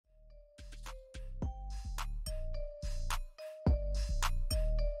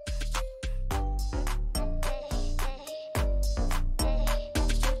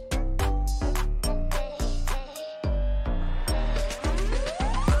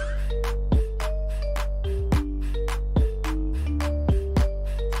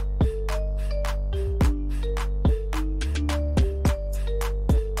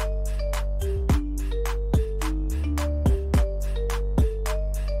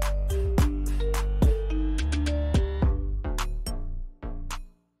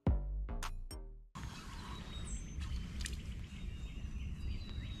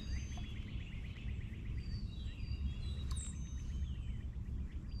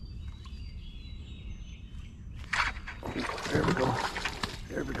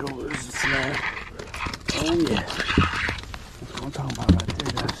go. There's the slab. Oh yeah. That's what I'm talking about right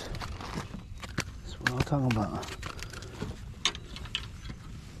there, guys. That's what I'm talking about.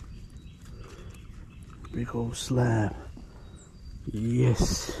 Big old slab.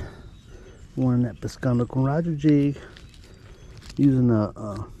 Yes. One that pescando con Roger jig. Using a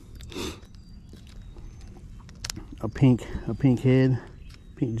pink head,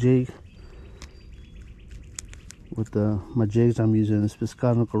 pink jig. With my jigs I'm using is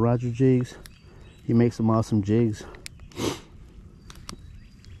pescado con Roger jigs. He makes some awesome jigs.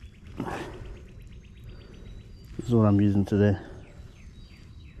 This is what I'm using today.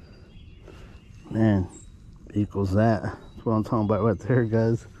 Man, equals that. That's what I'm talking about right there,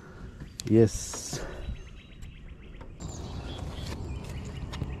 guys. Yes.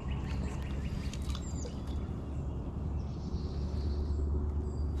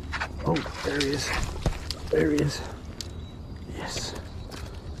 Oh, there he is. There he is. Yes.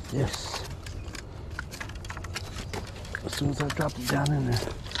 Yes. As soon as I dropped it down in there,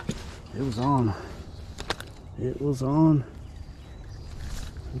 it was on. It was on.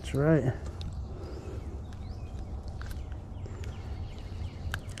 That's right.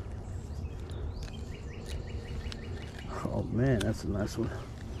 Oh man, that's a nice one.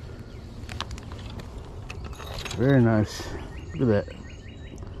 Very nice. Look at that.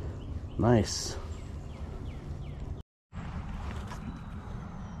 Nice.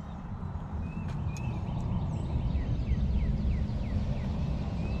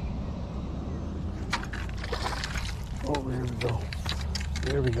 Oh, there we go.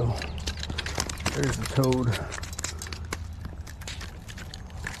 There we go. There's the toad.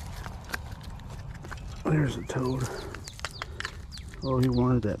 There's the toad. Oh, he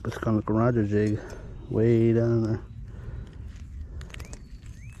wanted that pescado con Roger jig way down there.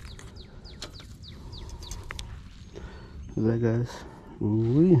 Look at that, guys.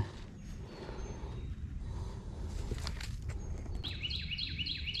 Ooh-wee.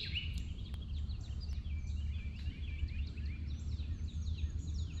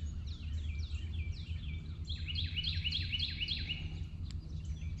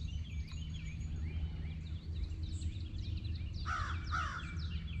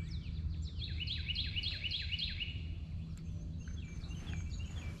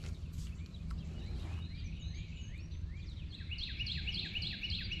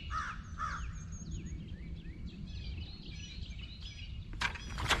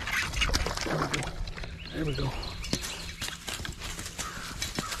 There we go.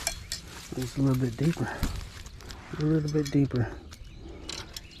 It's a little bit deeper. A little bit deeper.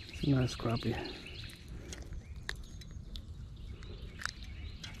 It's a nice crappie.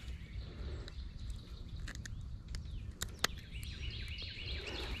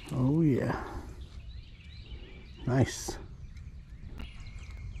 Oh yeah. Nice.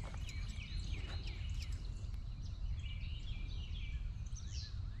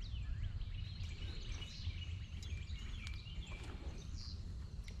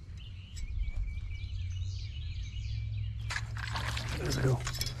 There we go.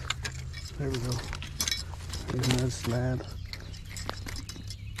 There we go. Here's another slab.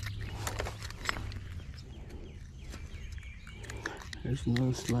 There's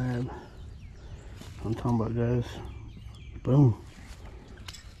another slab. I'm talking about, guys. Boom.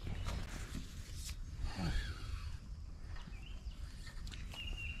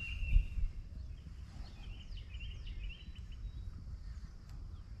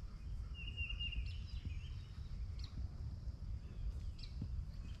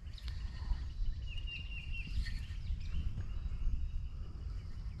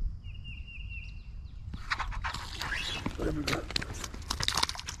 There we go.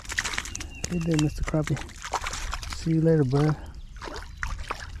 Good day, Mr. Crappie. See you later, bud.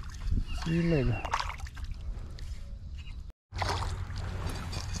 See you later.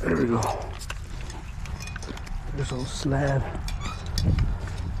 There we go. There's old slab.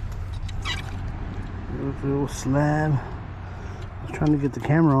 There's the old slab. I was trying to get the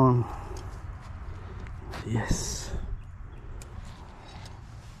camera on. Yes.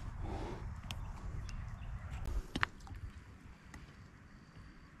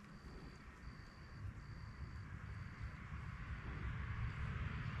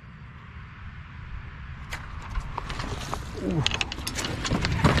 Ooh.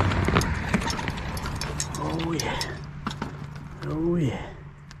 Oh yeah. Oh yeah.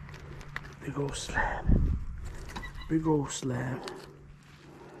 Big old slab. Big old slab. That's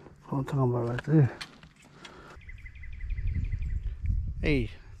what I'm talking about right there.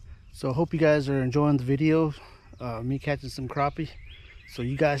 Hey, so I hope you guys are enjoying the video. Me catching some crappie. So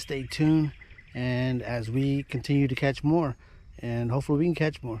you guys stay tuned, and as we continue to catch more. and hopefully we can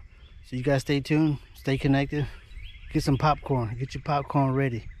catch more. So you guys stay tuned, stay connected, get some popcorn, get your popcorn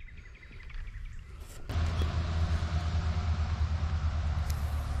ready.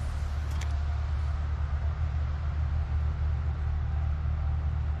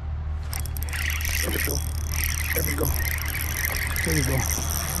 There we go. There we go. There we go.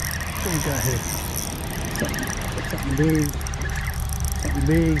 What we got here? Something big. Something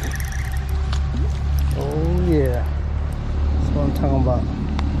big. Oh yeah. That's what I'm talking about.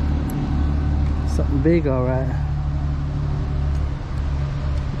 Something big, alright.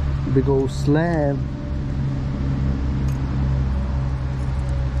 Big old slab.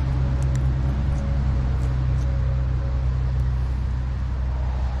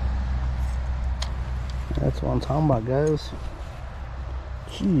 That's what I'm talking about, guys.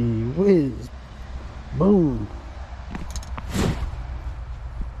 Gee whiz. Boom.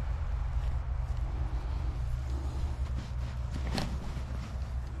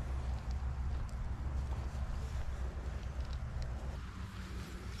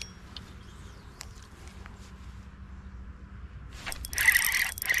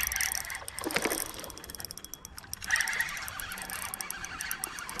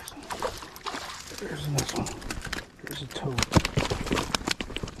 There's the next one. There's a toad.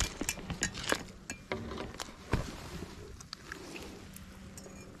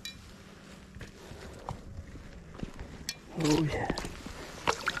 Oh yeah.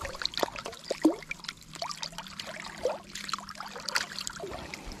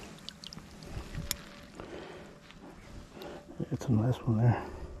 It's a nice one there.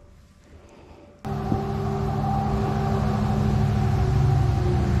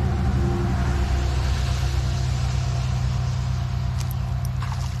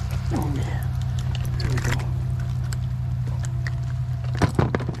 Oh yeah. There we go.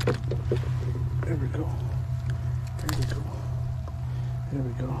 There we go. There we go. There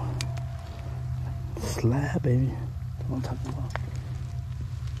we go. Slab, baby. That's what I'm talking about.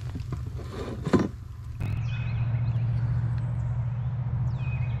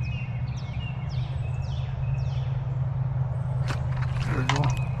 There we go.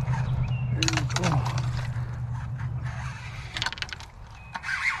 There we go.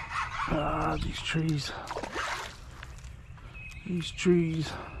 Ah, these trees. These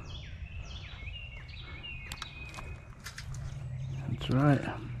trees. That's right.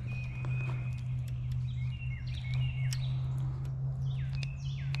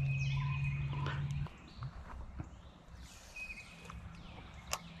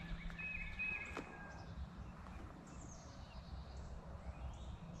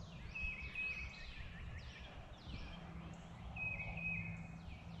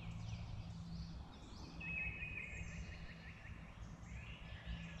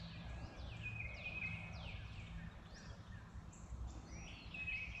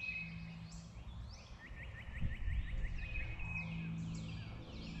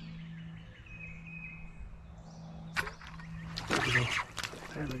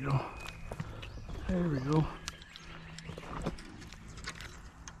 There we go. There we go.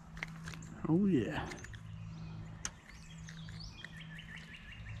 Oh yeah.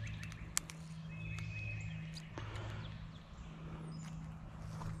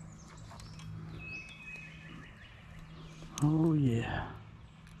 Oh yeah.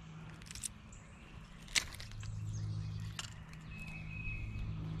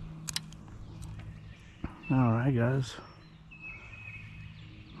 All right, guys.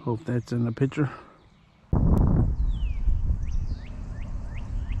 Hope that's in the picture. Oh,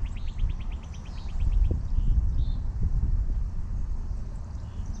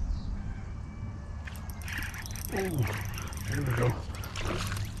 there we go.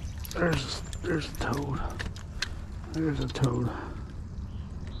 There's a toad. There's a toad.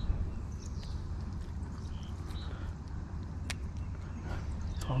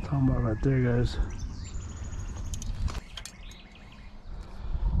 That's what I'm talking about right there, guys.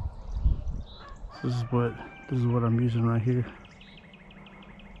 This is what I'm using right here.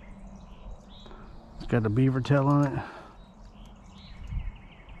 It's got a beaver tail on it.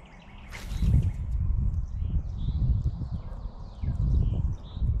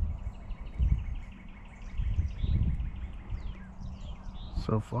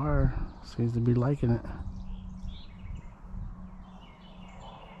 So far, seems to be liking it.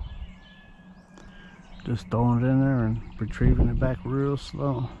 Just throwing it in there and retrieving it back real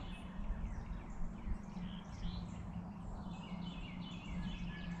slow.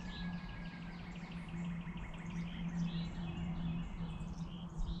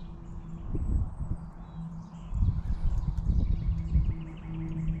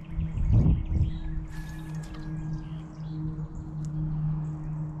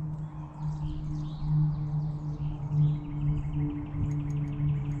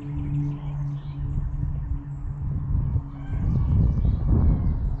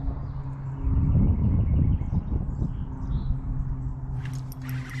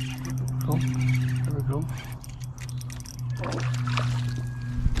 go.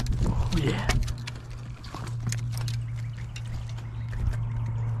 Oh yeah.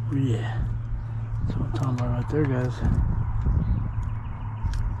 Oh yeah. That's what I'm talking about right there, guys.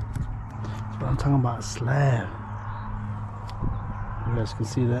 That's what I'm talking about, slab. You guys can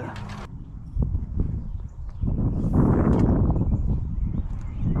see that.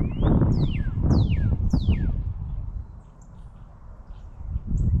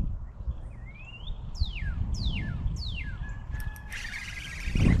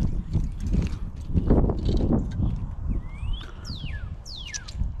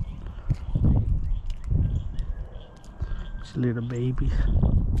 Little baby.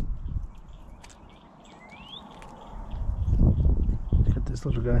 Look at this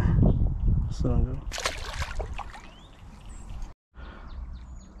little guy. Son go.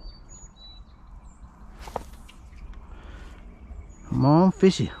 Come on,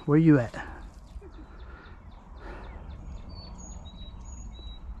 fishy. Where you at?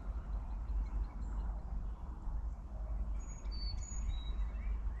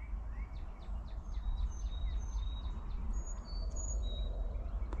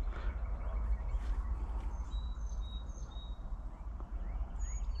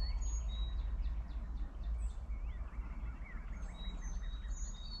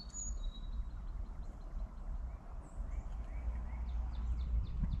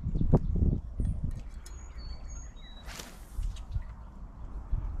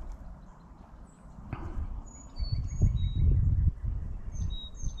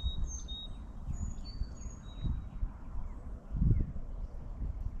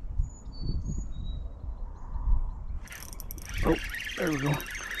 Oh, there we go.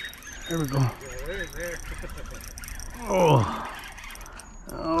 There we go. Oh,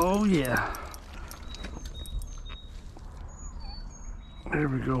 oh yeah. There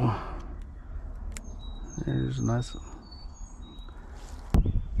we go. There's a nice one.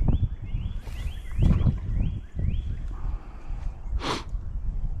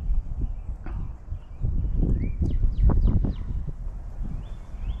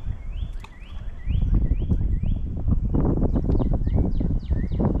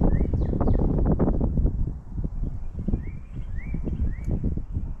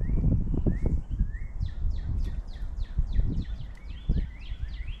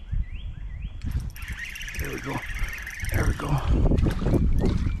 There we go. There we go.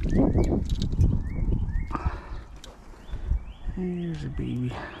 Here's a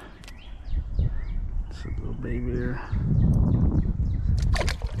baby. It's a little baby there.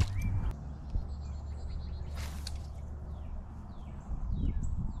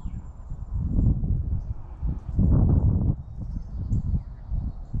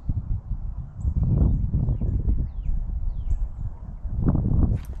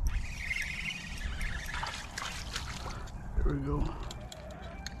 There we go.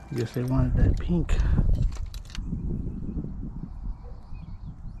 Guess they wanted that pink.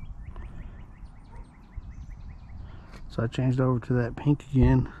 So I changed over to that pink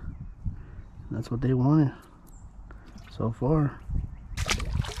again. That's what they wanted so far.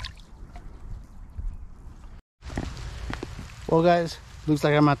 Well guys, looks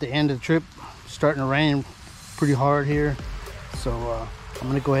like I'm at the end of the trip. It's starting to rain pretty hard here. So I'm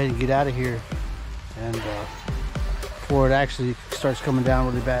gonna go ahead and get out of here and before it actually starts coming down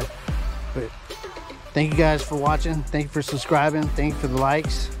really bad. But thank you guys for watching. Thank you for subscribing. Thank you for the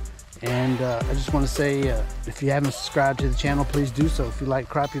likes. And I just want to say, if you haven't subscribed to the channel, please do so. If you like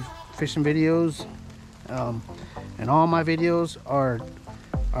crappie fishing videos, and all my videos are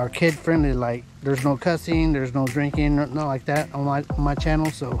kid friendly. Like there's no cussing, there's no drinking, nothing like that on my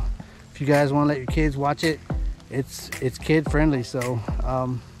channel. So if you guys want to let your kids watch it, it's kid friendly, so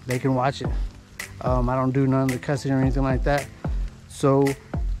they can watch it. I don't do none of the cussing or anything like that. So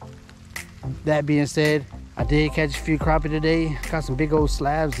that being said, I did catch a few crappie today. Caught some big old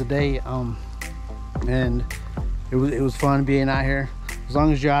slabs today, and it was fun being out here. As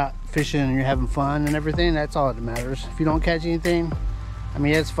long as you're out fishing and you're having fun and everything, that's all that matters. If you don't catch anything, I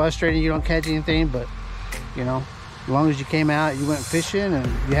mean, it's frustrating you don't catch anything, but you know, as long as you came out, you went fishing and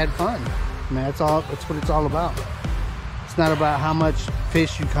you had fun. I mean, that's what it's all about. It's not about how much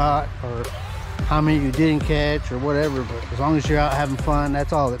fish you caught or how many you didn't catch or whatever, but as long as you're out having fun,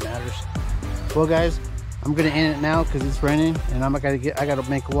 that's all that matters. Well guys, I'm gonna end it now because it's raining and I gotta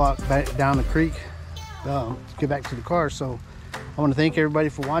make a walk back down the creek to get back to the car. So I want to thank everybody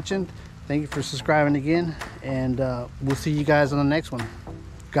for watching. Thank you for subscribing again, and we'll see you guys on the next one.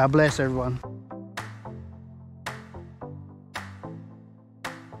 God bless everyone.